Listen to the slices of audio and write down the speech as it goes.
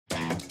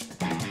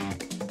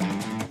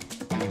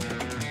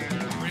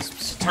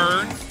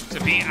turn to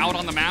be out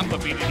on the map, but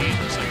BDD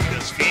looks like he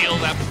does feel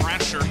that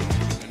pressure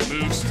and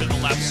moves to the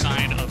left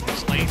side of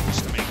his lane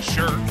just to make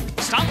sure.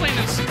 His top lane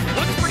has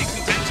looked pretty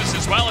contentious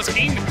as well as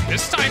Keen.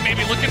 This time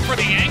maybe looking for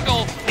the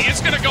angle. He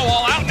is going to go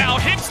all out now.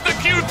 Hits the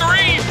Q3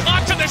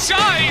 onto the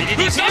Shy,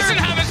 who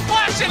doesn't have his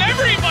flash, and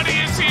everybody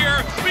is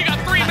here. We got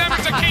 3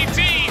 members of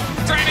KT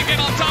trying to get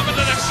on top of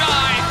the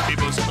Shy.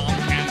 Weibo's calm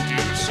can do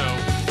so.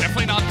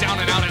 Definitely not down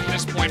and out at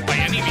this point by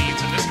any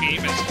means in this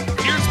game.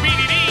 Here's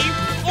BDD,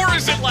 or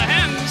is it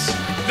Lahens?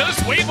 Does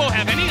Weibo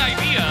have any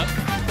idea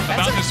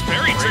about this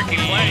very tricky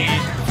play?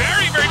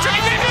 Very, very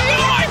tricky. They have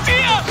no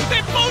idea!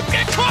 They both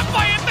get caught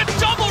by it. The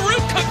double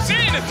root comes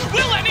in.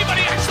 Will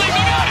anybody actually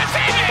go down? It's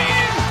Amy!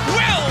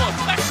 Will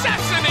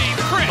assassinate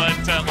Chris. But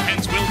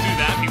Lahens will do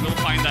that. He will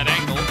find that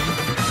angle.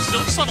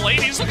 Still just level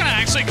 8. He's looking to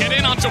actually get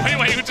in onto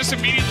Weiwei, who just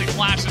immediately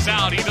flashes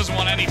out. He doesn't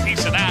want any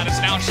piece of that. It's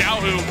now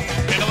Xiaohu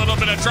in a little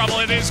bit of trouble.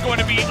 It is going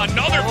to be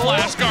another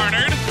flash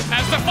garnered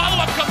as the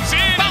follow-up comes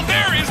in. Now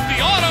there is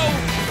the auto,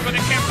 but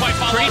they can't quite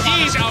follow up on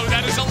Xiaohu.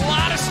 That is a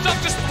lot of stuff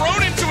just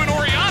thrown into an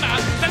Orianna.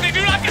 Then they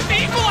do not get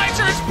the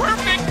equalizer. It's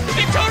perfect.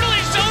 It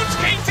totally zones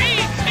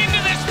KT into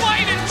this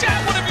fight. And chat,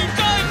 what have you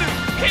done?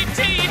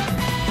 KT,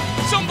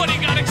 somebody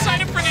got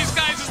excited for these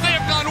guys as they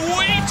have gone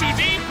way too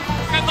deep.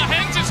 And the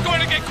Hens is going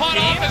to get caught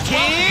off as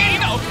well.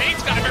 Keen, okay,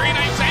 it's got a very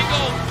nice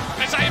angle.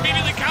 As I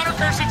immediately counter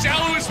curse, and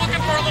Xiaohu is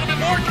looking for a little bit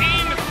more.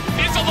 Keen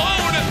is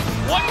alone.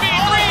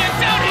 1v3 and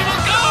down he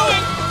will go.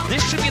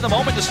 This should be the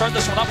moment to start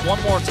this one up one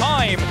more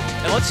time.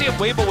 And let's see if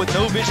Weibo with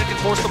no vision can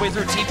force the way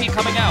through. TP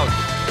coming out.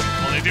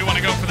 Well, they do want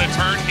to go for the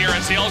turn here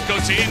as the ult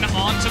goes in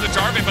onto the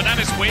Jarvan, but that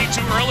is way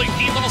too early.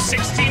 Keen, level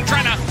 16,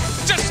 trying to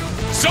just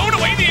zone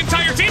away the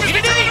entire team. He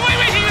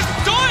is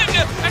done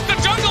as the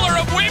jungler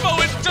of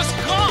Weibo is just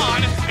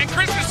gone. And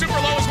Chris is super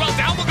low as well.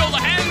 Down will go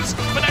Lahens,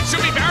 but that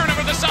should be Baron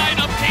over the side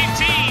of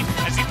KT.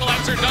 As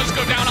Equalizer does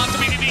go down onto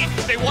BDD,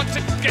 they want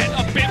to get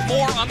a bit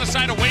more on the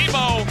side of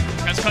Weibo,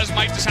 as Cuz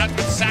might just have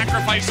to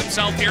sacrifice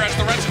himself here as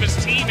the rest of his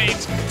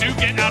teammates do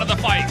get out of the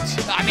fight.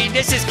 I mean,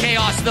 this is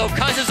chaos though.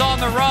 Cuz is on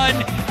the run.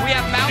 We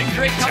have Mountain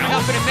Drake coming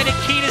up in a minute.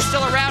 Keen is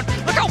still around.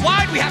 Look how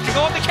wide we have to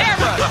go on the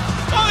camera.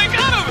 Oh, they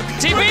got him!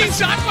 TP!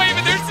 Shockwave,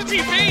 and there's the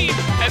TP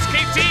as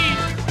KT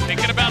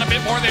thinking about a bit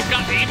more. They've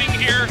got aiming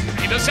here.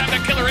 He does have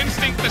that killer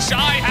instinct. The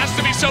Shy has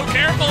to be so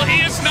careful.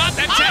 He is not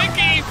that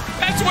tanky.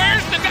 That's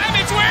where's the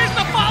damage? Where's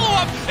the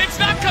follow-up? It's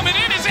not coming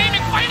in. His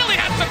aiming finally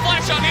has to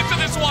flash on into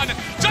this one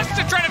just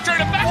to try to turn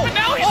it back. But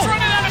now he's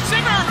running out of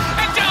Simmer,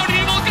 and down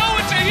he will go.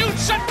 It's a huge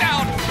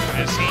shutdown.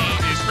 As he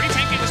is pretty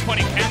tanky at this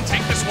point. He can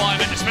take this one,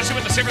 especially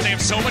with the Simmer. They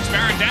have so much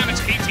Baron damage.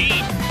 KT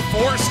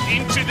forced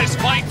into this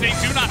fight. They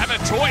do not have a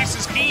choice.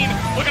 As Keen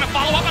looking to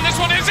follow up on this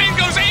one. As in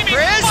goes Amy.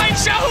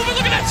 Finds Xiaohu, but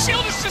look at that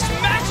shield. It's just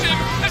massive.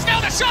 As now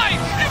the Shy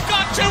have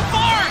gone too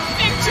far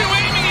into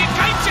aiming. He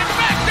kites it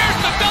back. There's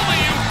the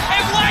W.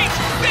 And Light,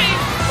 they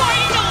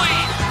finally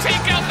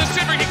take out the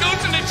Simmer. He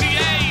goes into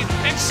GA.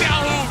 And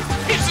Xiaohu,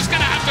 he's just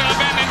going to have to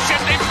abandon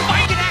ship. They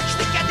fight. We can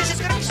actually get this.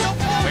 It's going to be so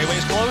close.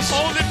 Weiwei's close.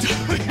 Oh, the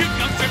W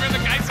comes in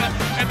the Kaisa.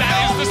 And that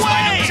is the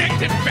slight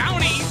objective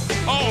bounty.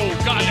 Oh,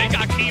 God, they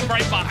got Keen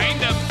right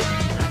behind him.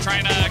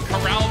 Trying to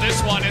corral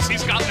this one as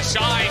he's got the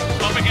Shy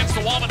up against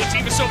the wall, but the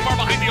team is so far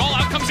behind. The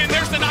all-out comes in.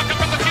 There's the knockup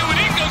from the Q, and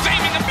in goes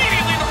aiming.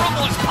 Immediately the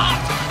rumble is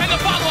popped, and the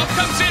follow-up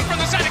comes in from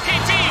the side of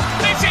KT.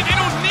 They say they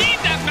don't need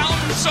that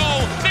mountain, so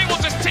they